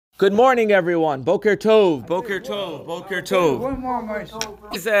Good morning, everyone. Boker Tov, Boker Tov, Boker Tov. One more, my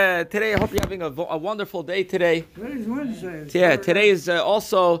Today, I hope you're having a wonderful day today. Today's Wednesday. Yeah, today is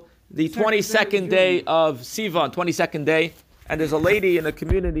also the 22nd day of Sivan, 22nd day. And there's a lady in the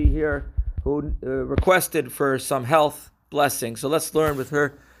community here who requested for some health blessing. So let's learn with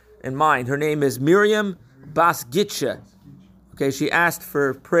her in mind. Her name is Miriam Bas Gitche. Okay, she asked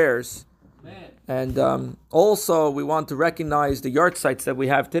for prayers. And also, we want to recognize the yard sites that we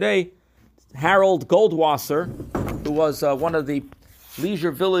have today. Harold Goldwasser, who was one of the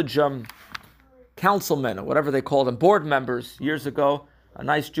Leisure Village councilmen, or whatever they called them, board members years ago. A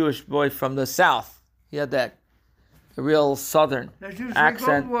nice Jewish boy from the South. He had that real Southern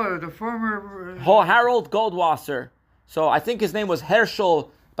accent. Goldwater, the former... Harold Goldwasser. So I think his name was Herschel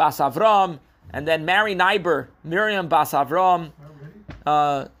Bas Avram, and then Mary Neiber, Miriam Bas Avram.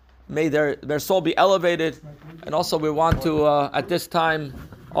 May their soul be elevated. And also we want to, at this time,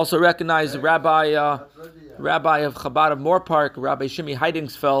 also recognize the Rabbi of Chabad of Moore Park, Rabbi Shimi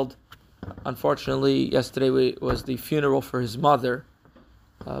Heidingsfeld. Unfortunately, yesterday was the funeral for his mother,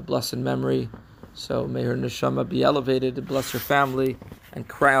 blessed memory. So may her neshama be elevated, bless her family, and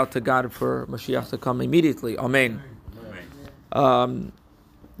cry out to God for Mashiach to come immediately. Amen. The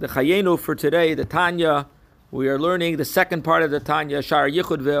Chayenu for today, the Tanya, we are learning the second part of the Tanya, Shar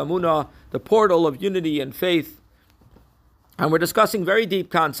Yichud Ve'amunah, the portal of unity and faith. And we're discussing very deep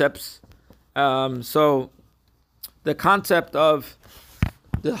concepts. So the concept of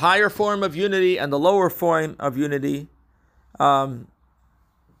the higher form of unity and the lower form of unity. And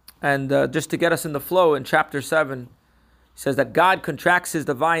just to get us in the flow, in chapter 7, he says that God contracts his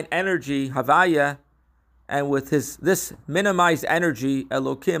divine energy, Havaya, and with this minimized energy,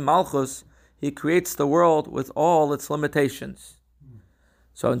 Elokim Malchus, he creates the world with all its limitations.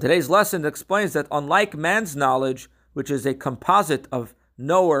 So in today's lesson, it explains that unlike man's knowledge, which is a composite of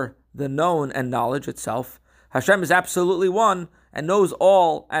knower, the known, and knowledge itself, Hashem is absolutely one and knows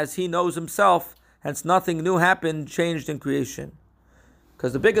all as he knows himself, hence nothing new happened, changed in creation.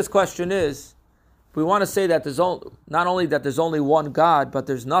 Because the biggest question is, we want to say that not only that there's only one God, but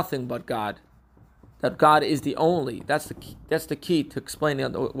there's nothing but God. That God is the only. That's the key to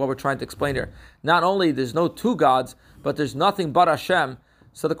explaining what we're trying to explain here. Not only there's no two gods, but there's nothing but Hashem.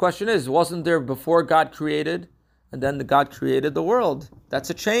 So the question is, wasn't there before God created, and then God created the world?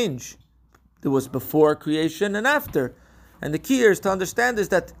 That's a change. There was before creation and after. And the key here is to understand is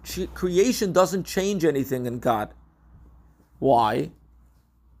that creation doesn't change anything in God. Why?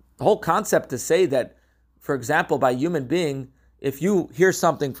 The whole concept to say that, for example, by a human being, if you hear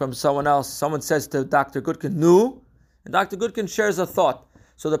something from someone else, someone says to Dr. Goodkin, "Nu," and Dr. Goodkin shares a thought.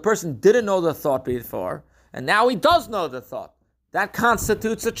 So the person didn't know the thought before, and now he does know the thought. That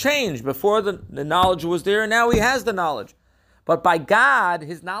constitutes a change. Before the knowledge was there, and now he has the knowledge. But by God,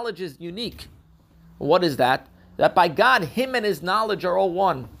 his knowledge is unique. What is that? That by God, him and his knowledge are all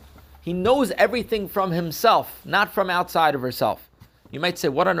one. He knows everything from himself, not from outside of herself. You might say,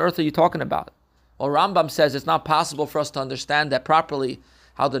 what on earth are you talking about? Well, Rambam says it's not possible for us to understand that properly,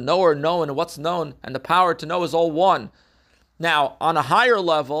 how the knower know and what's known, and the power to know is all one. Now, on a higher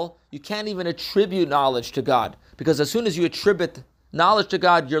level, you can't even attribute knowledge to God, because as soon as you attribute knowledge to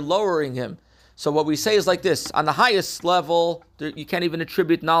God, you're lowering him. So what we say is like this: on the highest level, you can't even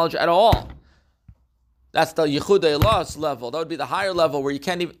attribute knowledge at all. That's the Yichud Eloh's level. That would be the higher level where you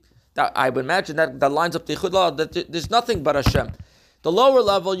can't even... I would imagine that lines up to Yichud Eloh, that there's nothing but Hashem. The lower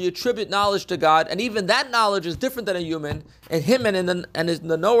level, you attribute knowledge to God, and even that knowledge is different than a human, and him and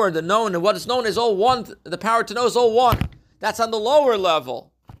the knower, the known, and what is known is all one. The power to know is all one. That's on the lower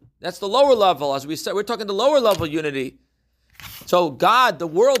level. That's the lower level. As we said, we're talking the lower level unity. So God, the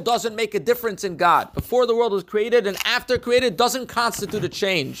world doesn't make a difference in God. Before the world was created and after created doesn't constitute a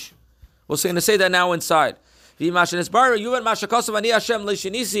change. We're going to say that now inside. Now from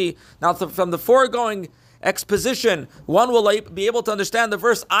the foregoing exposition, one will be able to understand the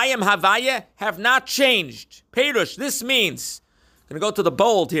verse, I am Havaya, have not changed. Perush, this means, I'm going to go to the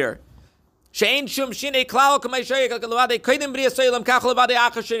bold here. There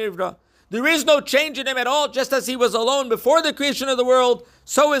is no change in him at all, just as he was alone before the creation of the world,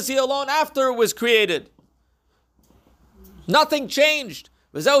 so is he alone after it was created. Nothing changed.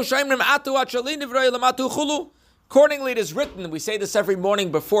 Accordingly, it is written, we say this every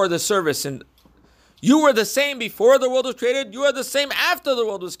morning before the service, and you were the same before the world was created, you are the same after the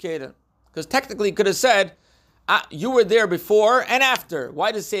world was created. Because technically it could have said, you were there before and after.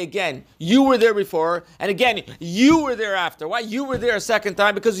 Why does it say again, you were there before, and again, you were there after? Why you were there a second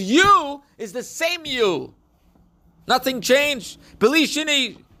time? Because you is the same you. Nothing changed. Without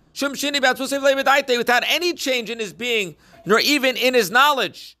any change in his being, nor even in his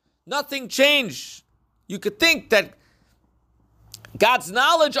knowledge. nothing changed. You could think that God's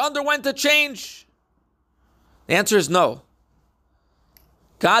knowledge underwent a change. The answer is no.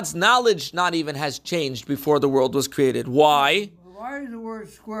 God's knowledge not even has changed before the world was created. Why? Why is the word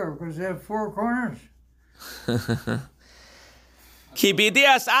square? Because they have four corners. Why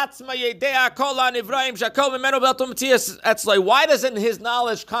doesn't his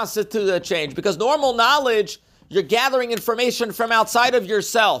knowledge constitute a change? Because normal knowledge, you're gathering information from outside of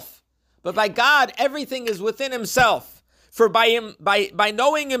yourself. But by God, everything is within himself. For by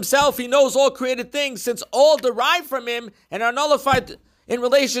knowing himself, he knows all created things, since all derive from him and are nullified in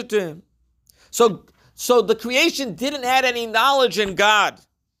relation to him. So the creation didn't add any knowledge in God.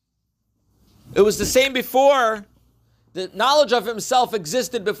 It was the same before. The knowledge of himself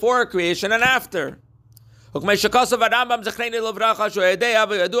existed before creation and after. The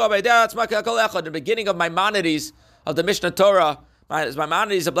beginning of Maimonides, of the Mishnah Torah,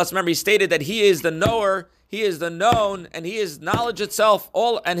 Maimonides, of blessed memory, stated that he is the knower, he is the known, and he is knowledge itself.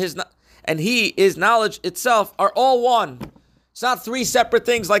 He is knowledge itself are all one. It's not three separate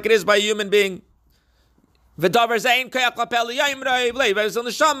things like it is by a human being. It's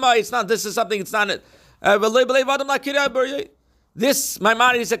not. This is something. It's not. This,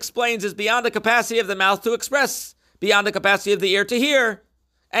 Maimonides explains, is beyond the capacity of the mouth to express, beyond the capacity of the ear to hear,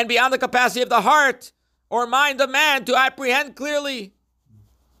 and beyond the capacity of the heart or mind of man to apprehend clearly.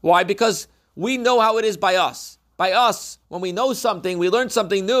 Why? Because we know how it is by us. By us, when we know something, we learn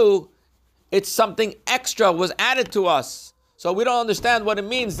something new, it's something extra was added to us. So we don't understand what it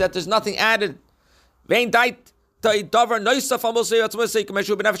means that there's nothing added. His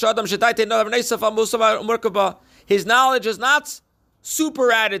knowledge is not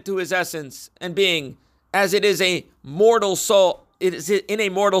super added to his essence and being, as it is a mortal soul. It is in a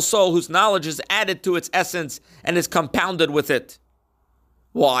mortal soul whose knowledge is added to its essence and is compounded with it.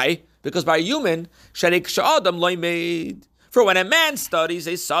 Why? Because by a human, for when a man studies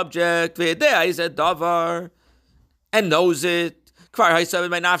a subject, and knows it,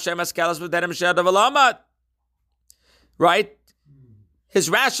 right? His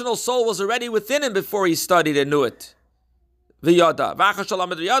rational soul was already within him before he studied and knew it. And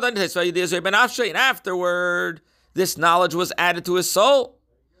afterward, this knowledge was added to his soul.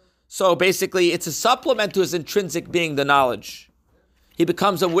 So basically, it's a supplement to his intrinsic being, the knowledge. He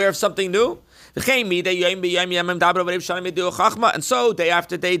becomes aware of something new. And so, day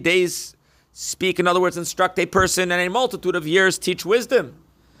after day, days speak, in other words, instruct a person, and a multitude of years teach wisdom.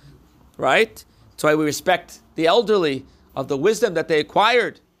 Right? That's why we respect the elderly of the wisdom that they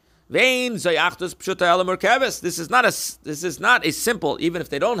acquired. This is not a simple, even if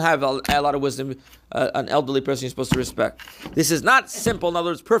they don't have a lot of wisdom, an elderly person you're supposed to respect. This is not simple, in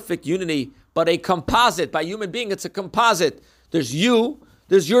other words, perfect unity, but a composite. By human being, it's a composite. There's you,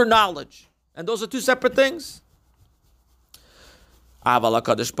 there's your knowledge. And those are two separate things. Aval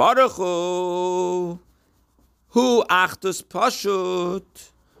HaKadosh Baruch Hu achdus pashut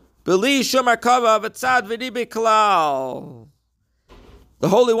b'li shum harkava v'tzad v'di b'klal. The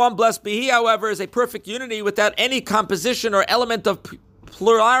Holy One, blessed be He, however, is a perfect unity without any composition or element of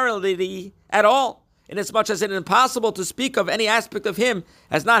plurality at all, inasmuch as it is impossible to speak of any aspect of Him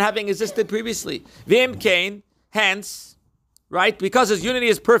as not having existed previously. V'im kain, hence, right, because His unity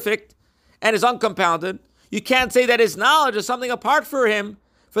is perfect and is uncompounded, you can't say that His knowledge is something apart from Him,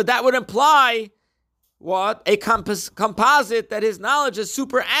 for that would imply, what? A composite, that His knowledge is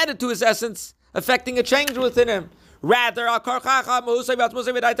super added to His essence, affecting a change within Him. Rather, one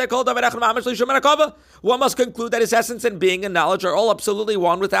must conclude that his essence and being and knowledge are all absolutely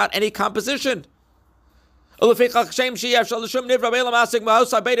one without any composition. Therefore,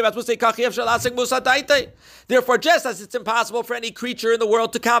 just as it's impossible for any creature in the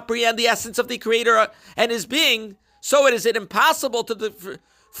world to comprehend the essence of the Creator and His being, so it is impossible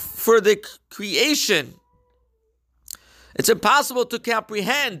for the creation. It's impossible to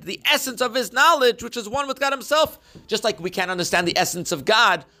comprehend the essence of His knowledge, which is one with God Himself. Just like we can't understand the essence of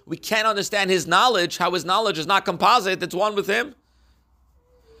God, we can't understand His knowledge, how His knowledge is not composite, it's one with Him.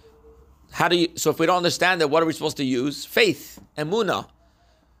 So if we don't understand that, what are we supposed to use? Faith, emunah.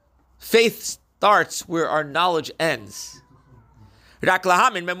 Faith starts where our knowledge ends. It's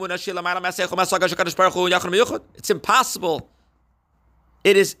impossible.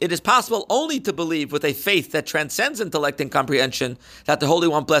 It is possible only to believe with a faith that transcends intellect and comprehension that the Holy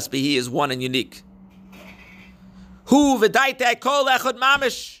One, blessed be He, is one and unique. He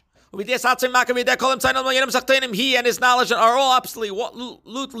and His knowledge are all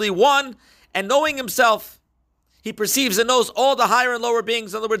absolutely one, and knowing Himself, He perceives and knows all the higher and lower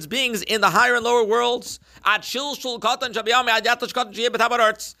beings. In other words, beings in the higher and lower worlds.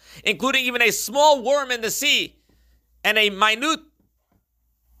 Including even a small worm in the sea and a minute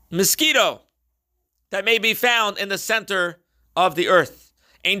mosquito that may be found in the center of the earth.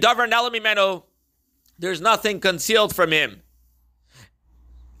 There's nothing concealed from him.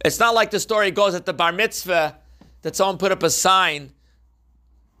 It's not like the story goes at the bar mitzvah that someone put up a sign,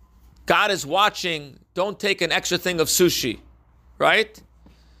 God is watching, don't take an extra thing of sushi, right?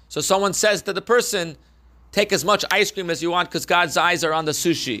 So someone says to the person, take as much ice cream as you want because God's eyes are on the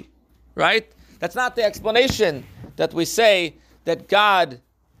sushi, right? That's not the explanation that we say that God,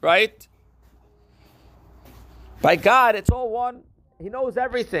 right? By God, it's all one. He knows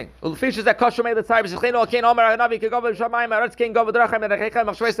everything. And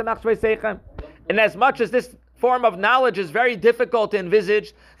as much as this form of knowledge is very difficult to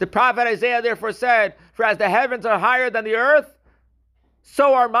envisage, the prophet Isaiah therefore said, for as the heavens are higher than the earth,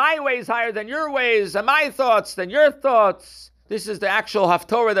 so are my ways higher than your ways, and my thoughts than your thoughts. This is the actual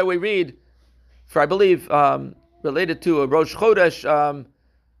Haftorah that we read for, I believe, related to a Rosh Chodesh,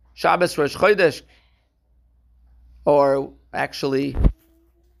 Shabbos Rosh Chodesh, or actually,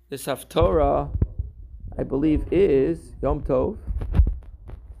 this Haftorah, I believe, is Yom Tov.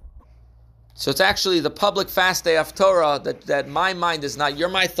 So it's actually the public fast day Haftorah that my mind is not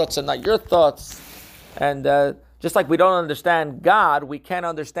my thoughts are not your thoughts. And just like we don't understand God, we can't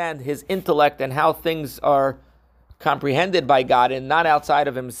understand His intellect and how things are comprehended by God and not outside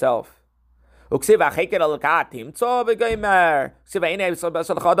of Himself. It's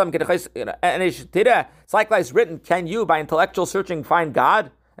likewise written, can you, by intellectual searching, find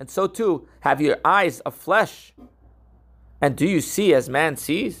God? And so too, have your eyes of flesh. And do you see as man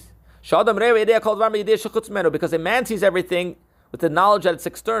sees? Because a man sees everything with the knowledge that it's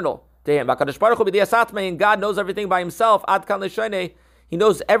external to him. And God knows everything by Himself. He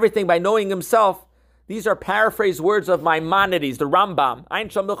knows everything by knowing Himself. These are paraphrased words of Maimonides, the Rambam.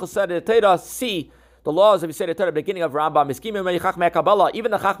 See the laws of Yisrael Torah, beginning of Rambam. Even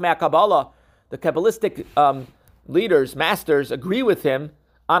the Chachmei Kabbalah, the Kabbalistic leaders, masters, agree with him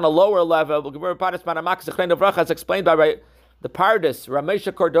on a lower level. As explained by the Pardes,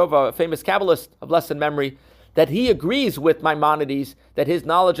 Ramesha Cordova, a famous Kabbalist of blessed memory, that he agrees with Maimonides that his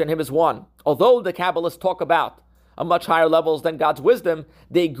knowledge and him is one. Although the Kabbalists talk about a much higher levels than God's wisdom,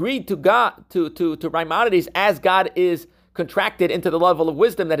 they agreed to God, to Maimonides, as God is contracted into the level of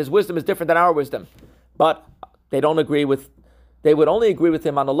wisdom, that His wisdom is different than our wisdom. But they would only agree with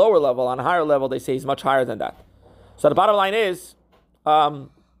him on a lower level. On a higher level, they say he's much higher than that. So the bottom line is,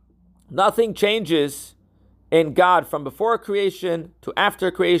 nothing changes in God from before creation to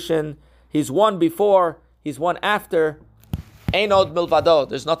after creation. He's one before, He's one after. Ein od milvado.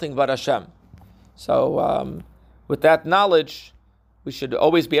 There's nothing but Hashem. So with that knowledge, we should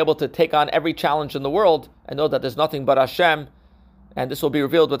always be able to take on every challenge in the world and know that there's nothing but Hashem. And this will be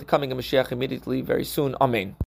revealed with the coming of Mashiach immediately, very soon. Amen.